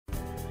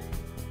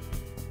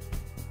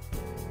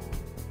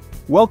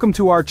Welcome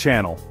to our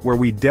channel, where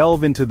we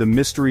delve into the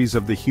mysteries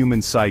of the human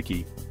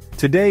psyche.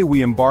 Today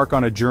we embark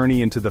on a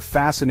journey into the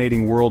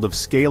fascinating world of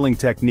scaling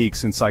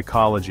techniques in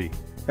psychology.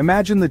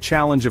 Imagine the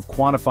challenge of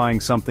quantifying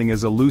something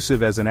as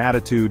elusive as an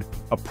attitude,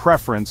 a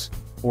preference,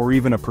 or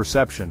even a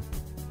perception.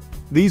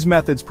 These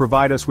methods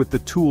provide us with the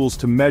tools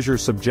to measure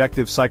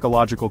subjective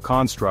psychological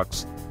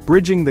constructs,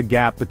 bridging the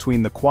gap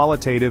between the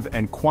qualitative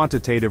and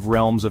quantitative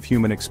realms of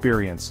human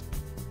experience.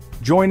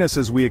 Join us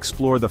as we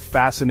explore the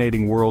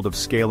fascinating world of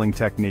scaling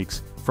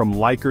techniques, from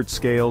Likert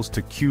scales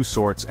to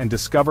Q-sorts, and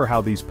discover how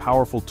these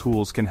powerful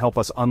tools can help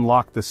us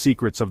unlock the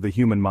secrets of the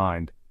human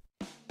mind.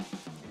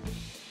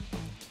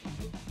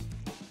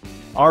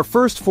 Our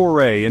first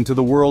foray into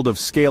the world of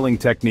scaling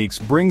techniques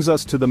brings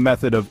us to the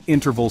method of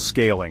interval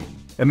scaling.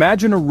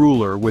 Imagine a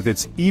ruler with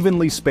its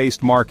evenly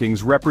spaced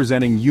markings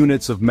representing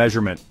units of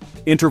measurement.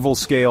 Interval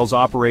scales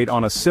operate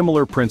on a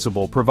similar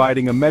principle,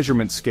 providing a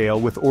measurement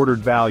scale with ordered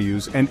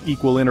values and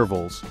equal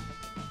intervals.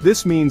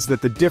 This means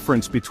that the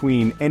difference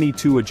between any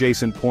two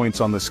adjacent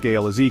points on the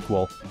scale is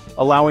equal,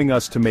 allowing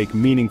us to make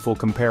meaningful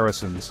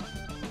comparisons.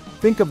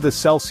 Think of the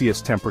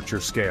Celsius temperature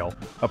scale,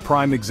 a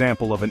prime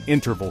example of an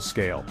interval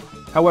scale.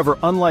 However,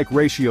 unlike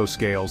ratio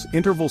scales,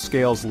 interval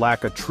scales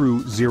lack a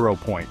true zero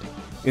point.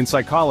 In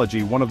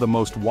psychology, one of the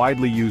most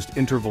widely used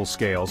interval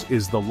scales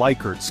is the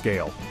Likert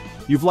scale.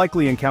 You've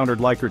likely encountered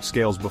Likert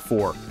scales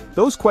before.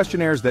 Those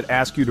questionnaires that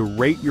ask you to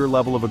rate your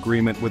level of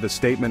agreement with a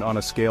statement on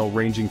a scale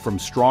ranging from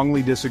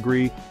strongly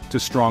disagree to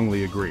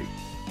strongly agree.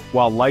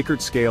 While Likert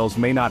scales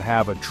may not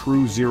have a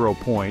true zero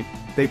point,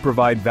 they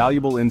provide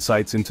valuable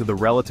insights into the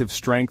relative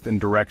strength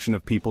and direction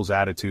of people's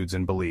attitudes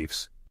and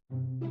beliefs.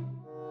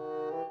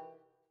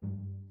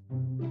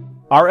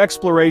 Our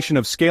exploration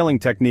of scaling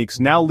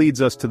techniques now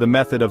leads us to the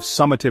method of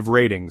summative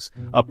ratings,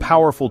 a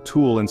powerful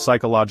tool in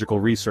psychological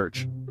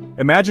research.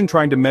 Imagine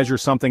trying to measure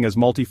something as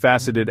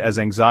multifaceted as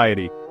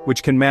anxiety,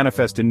 which can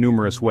manifest in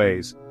numerous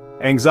ways.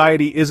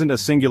 Anxiety isn't a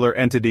singular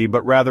entity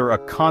but rather a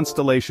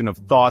constellation of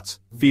thoughts,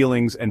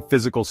 feelings, and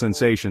physical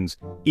sensations,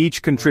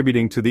 each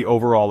contributing to the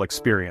overall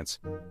experience.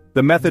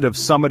 The method of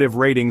summative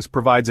ratings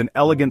provides an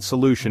elegant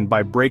solution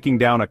by breaking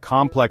down a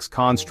complex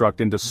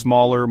construct into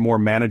smaller, more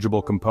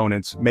manageable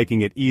components,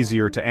 making it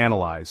easier to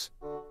analyze.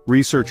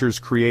 Researchers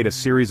create a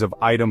series of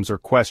items or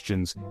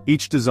questions,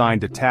 each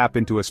designed to tap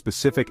into a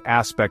specific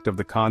aspect of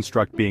the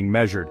construct being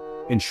measured,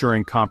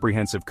 ensuring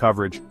comprehensive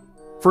coverage.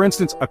 For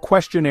instance, a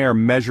questionnaire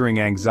measuring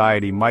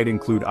anxiety might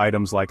include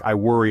items like "I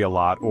worry a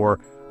lot" or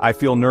 "I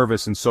feel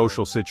nervous in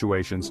social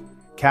situations,"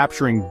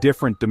 capturing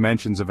different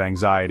dimensions of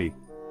anxiety.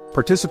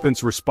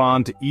 Participants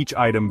respond to each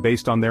item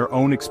based on their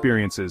own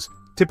experiences,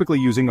 typically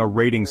using a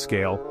rating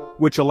scale,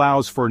 which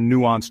allows for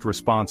nuanced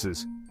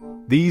responses.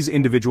 These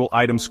individual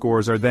item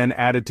scores are then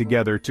added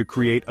together to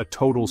create a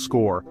total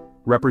score,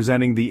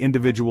 representing the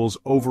individual's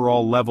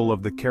overall level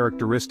of the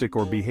characteristic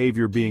or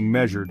behavior being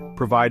measured,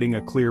 providing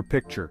a clear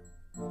picture.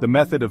 The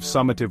method of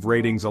summative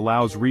ratings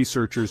allows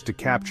researchers to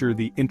capture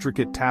the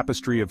intricate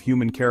tapestry of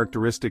human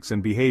characteristics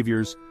and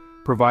behaviors,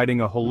 providing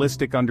a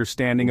holistic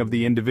understanding of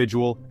the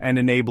individual and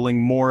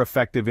enabling more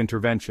effective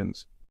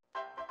interventions.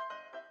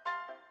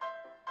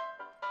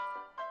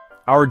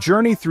 Our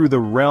journey through the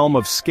realm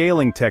of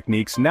scaling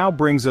techniques now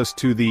brings us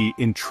to the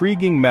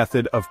intriguing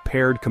method of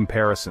paired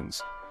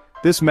comparisons.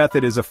 This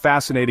method is a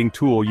fascinating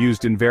tool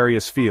used in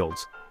various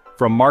fields,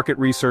 from market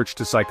research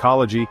to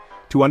psychology,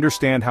 to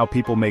understand how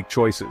people make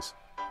choices.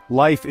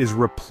 Life is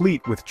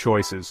replete with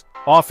choices,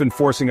 often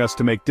forcing us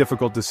to make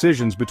difficult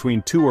decisions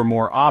between two or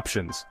more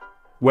options.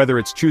 Whether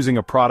it's choosing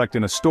a product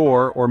in a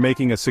store or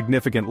making a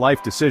significant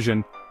life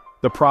decision,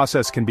 the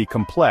process can be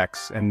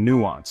complex and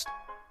nuanced.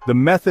 The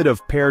method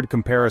of paired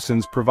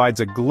comparisons provides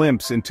a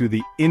glimpse into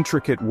the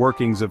intricate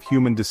workings of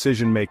human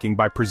decision-making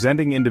by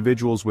presenting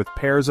individuals with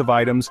pairs of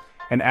items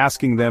and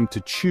asking them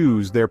to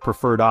choose their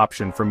preferred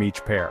option from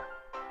each pair.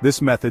 This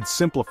method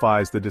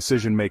simplifies the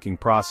decision-making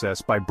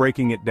process by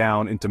breaking it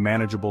down into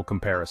manageable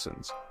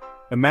comparisons.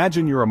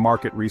 Imagine you're a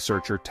market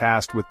researcher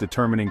tasked with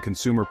determining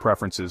consumer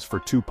preferences for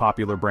two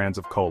popular brands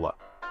of cola.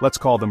 Let's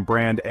call them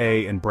Brand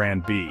A and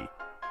Brand B.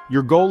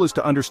 Your goal is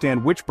to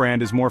understand which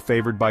brand is more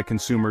favored by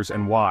consumers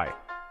and why.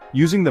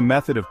 Using the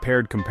method of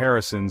paired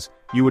comparisons,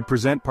 you would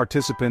present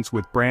participants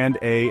with Brand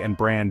A and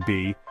Brand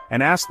B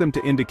and ask them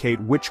to indicate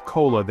which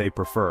cola they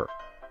prefer.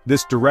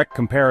 This direct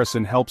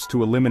comparison helps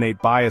to eliminate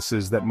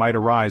biases that might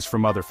arise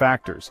from other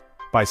factors.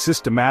 By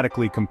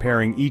systematically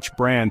comparing each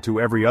brand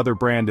to every other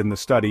brand in the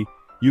study,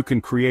 you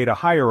can create a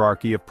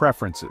hierarchy of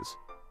preferences.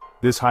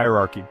 This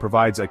hierarchy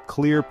provides a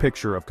clear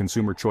picture of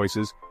consumer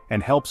choices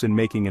and helps in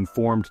making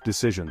informed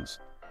decisions.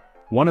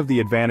 One of the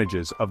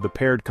advantages of the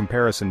paired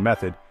comparison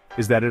method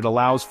is that it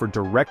allows for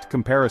direct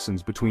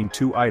comparisons between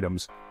two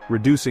items,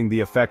 reducing the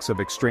effects of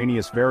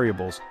extraneous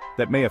variables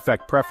that may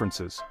affect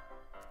preferences.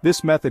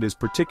 This method is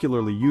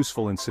particularly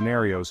useful in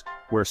scenarios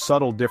where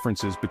subtle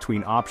differences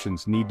between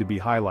options need to be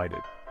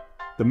highlighted.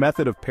 The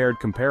method of paired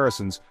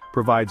comparisons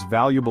provides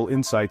valuable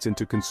insights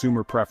into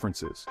consumer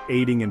preferences,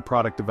 aiding in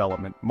product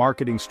development,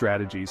 marketing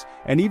strategies,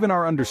 and even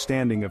our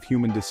understanding of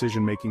human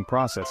decision-making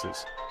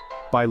processes.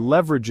 By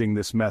leveraging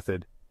this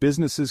method,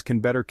 businesses can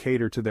better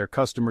cater to their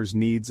customers'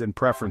 needs and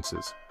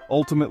preferences,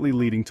 ultimately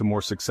leading to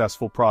more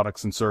successful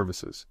products and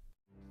services.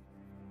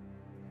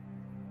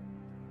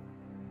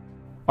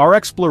 Our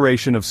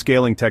exploration of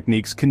scaling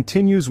techniques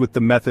continues with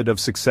the method of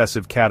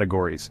successive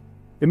categories.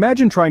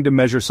 Imagine trying to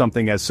measure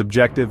something as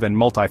subjective and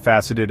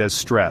multifaceted as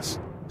stress.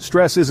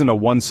 Stress isn't a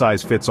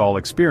one-size-fits-all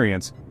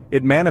experience,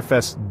 it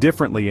manifests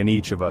differently in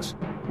each of us,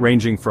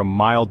 ranging from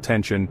mild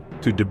tension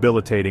to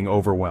debilitating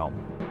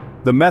overwhelm.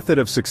 The method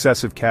of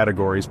successive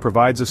categories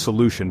provides a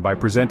solution by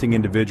presenting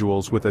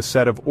individuals with a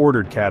set of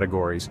ordered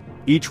categories,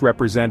 each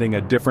representing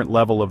a different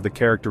level of the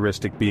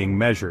characteristic being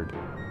measured.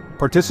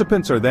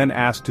 Participants are then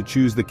asked to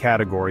choose the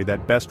category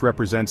that best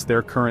represents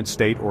their current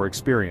state or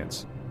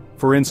experience.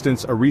 For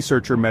instance, a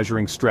researcher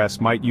measuring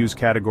stress might use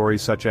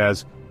categories such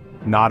as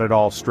not at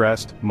all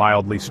stressed,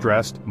 mildly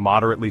stressed,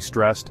 moderately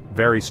stressed,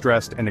 very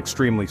stressed, and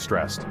extremely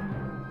stressed.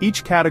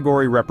 Each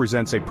category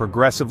represents a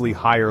progressively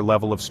higher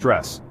level of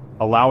stress,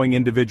 allowing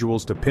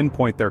individuals to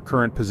pinpoint their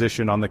current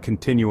position on the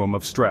continuum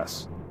of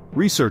stress.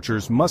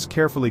 Researchers must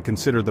carefully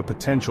consider the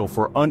potential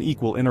for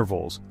unequal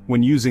intervals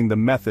when using the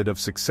method of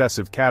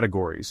successive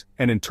categories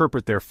and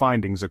interpret their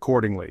findings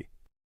accordingly.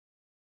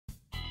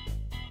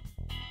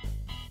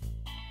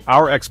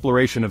 Our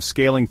exploration of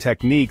scaling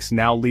techniques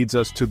now leads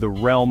us to the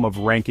realm of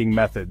ranking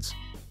methods.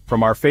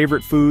 From our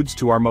favorite foods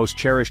to our most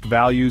cherished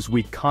values,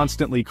 we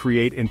constantly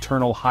create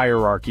internal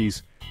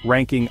hierarchies,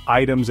 ranking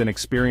items and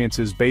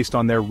experiences based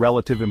on their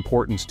relative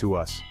importance to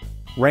us.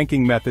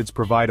 Ranking methods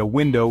provide a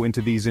window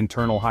into these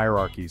internal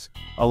hierarchies,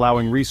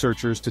 allowing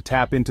researchers to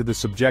tap into the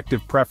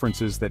subjective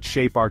preferences that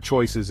shape our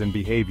choices and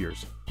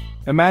behaviors.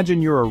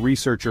 Imagine you're a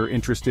researcher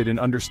interested in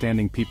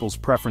understanding people's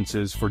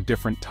preferences for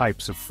different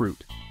types of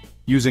fruit.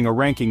 Using a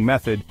ranking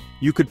method,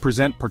 you could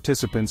present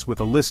participants with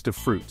a list of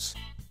fruits,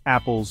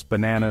 apples,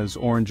 bananas,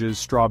 oranges,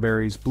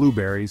 strawberries,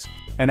 blueberries,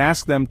 and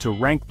ask them to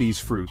rank these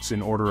fruits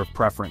in order of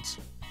preference.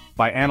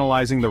 By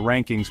analyzing the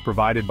rankings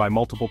provided by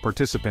multiple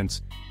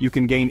participants, you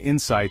can gain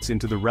insights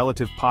into the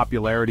relative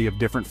popularity of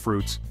different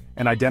fruits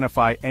and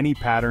identify any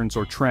patterns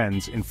or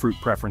trends in fruit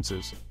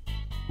preferences.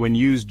 When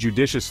used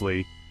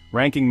judiciously,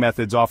 ranking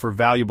methods offer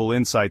valuable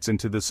insights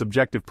into the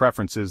subjective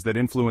preferences that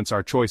influence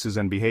our choices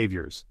and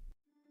behaviors.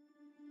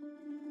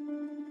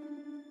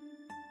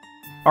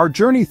 Our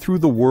journey through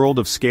the world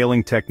of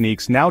scaling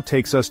techniques now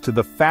takes us to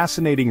the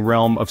fascinating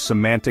realm of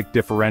semantic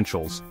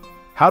differentials.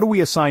 How do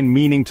we assign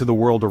meaning to the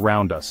world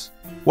around us?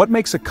 What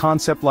makes a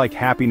concept like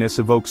happiness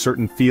evoke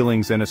certain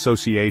feelings and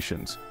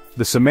associations?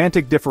 The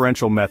semantic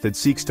differential method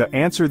seeks to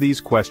answer these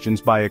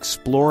questions by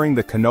exploring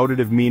the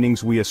connotative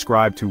meanings we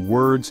ascribe to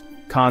words,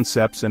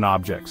 concepts, and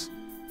objects.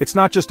 It's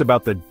not just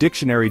about the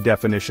dictionary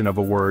definition of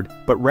a word,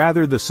 but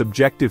rather the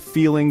subjective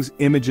feelings,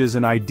 images,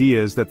 and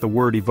ideas that the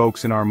word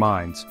evokes in our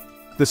minds.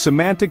 The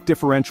semantic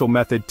differential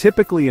method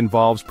typically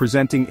involves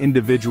presenting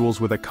individuals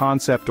with a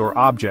concept or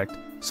object,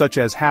 such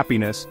as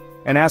happiness,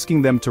 and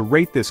asking them to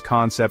rate this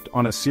concept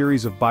on a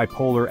series of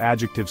bipolar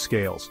adjective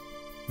scales.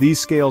 These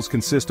scales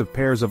consist of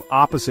pairs of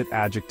opposite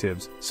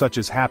adjectives, such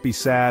as happy,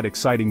 sad,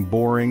 exciting,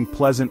 boring,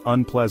 pleasant,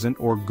 unpleasant,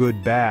 or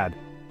good, bad.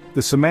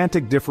 The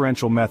semantic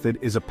differential method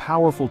is a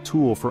powerful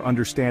tool for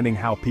understanding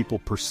how people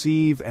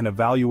perceive and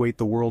evaluate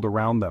the world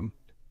around them.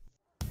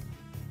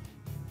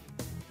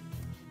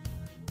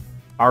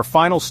 Our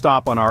final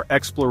stop on our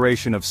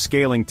exploration of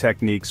scaling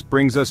techniques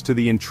brings us to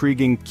the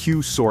intriguing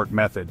Q-sort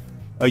method,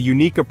 a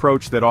unique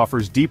approach that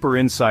offers deeper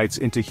insights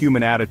into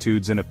human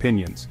attitudes and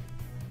opinions.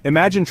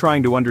 Imagine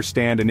trying to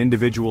understand an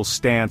individual's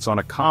stance on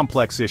a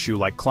complex issue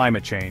like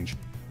climate change,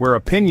 where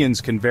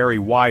opinions can vary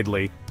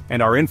widely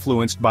and are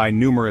influenced by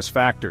numerous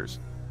factors.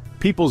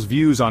 People's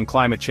views on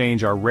climate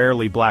change are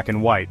rarely black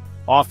and white,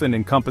 often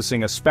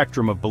encompassing a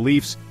spectrum of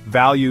beliefs,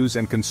 values,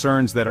 and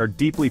concerns that are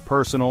deeply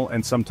personal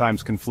and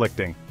sometimes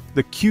conflicting.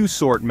 The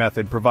Q-sort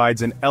method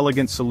provides an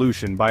elegant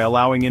solution by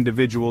allowing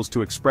individuals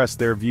to express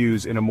their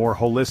views in a more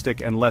holistic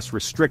and less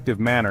restrictive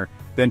manner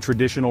than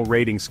traditional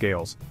rating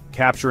scales,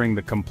 capturing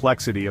the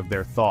complexity of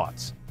their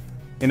thoughts.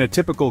 In a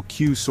typical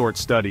Q-sort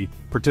study,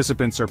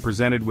 participants are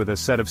presented with a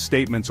set of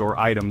statements or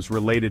items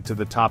related to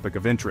the topic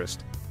of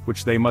interest,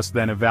 which they must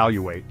then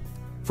evaluate.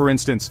 For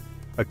instance,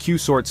 a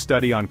Q-sort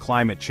study on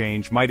climate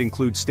change might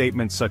include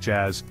statements such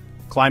as,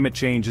 "Climate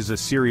change is a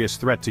serious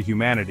threat to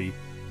humanity,"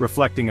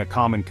 reflecting a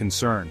common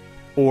concern,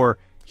 or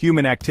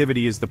 "Human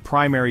activity is the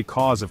primary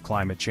cause of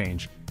climate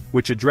change,"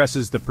 which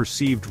addresses the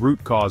perceived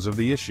root cause of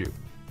the issue.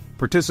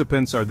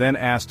 Participants are then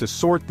asked to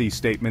sort these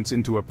statements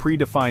into a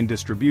predefined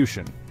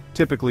distribution,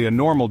 typically a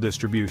normal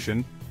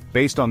distribution,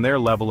 based on their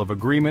level of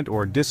agreement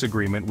or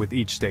disagreement with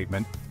each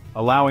statement,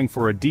 allowing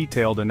for a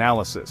detailed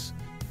analysis.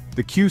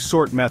 The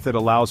Q-sort method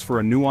allows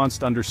for a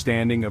nuanced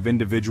understanding of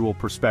individual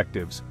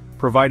perspectives,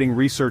 providing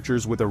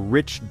researchers with a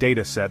rich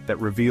data set that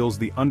reveals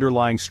the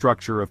underlying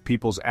structure of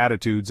people's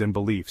attitudes and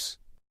beliefs.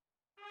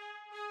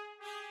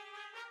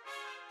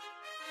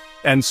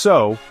 And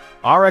so,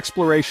 our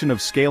exploration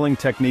of scaling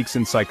techniques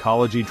in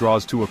psychology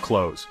draws to a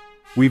close.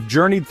 We've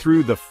journeyed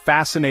through the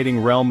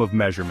fascinating realm of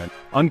measurement,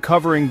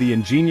 uncovering the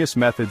ingenious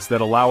methods that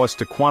allow us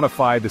to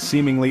quantify the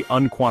seemingly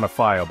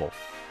unquantifiable.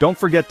 Don't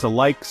forget to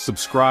like,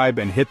 subscribe,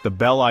 and hit the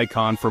bell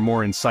icon for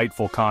more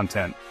insightful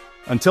content.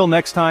 Until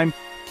next time,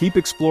 keep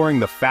exploring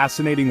the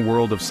fascinating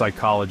world of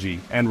psychology,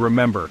 and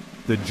remember,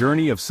 the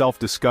journey of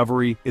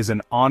self-discovery is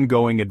an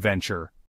ongoing adventure.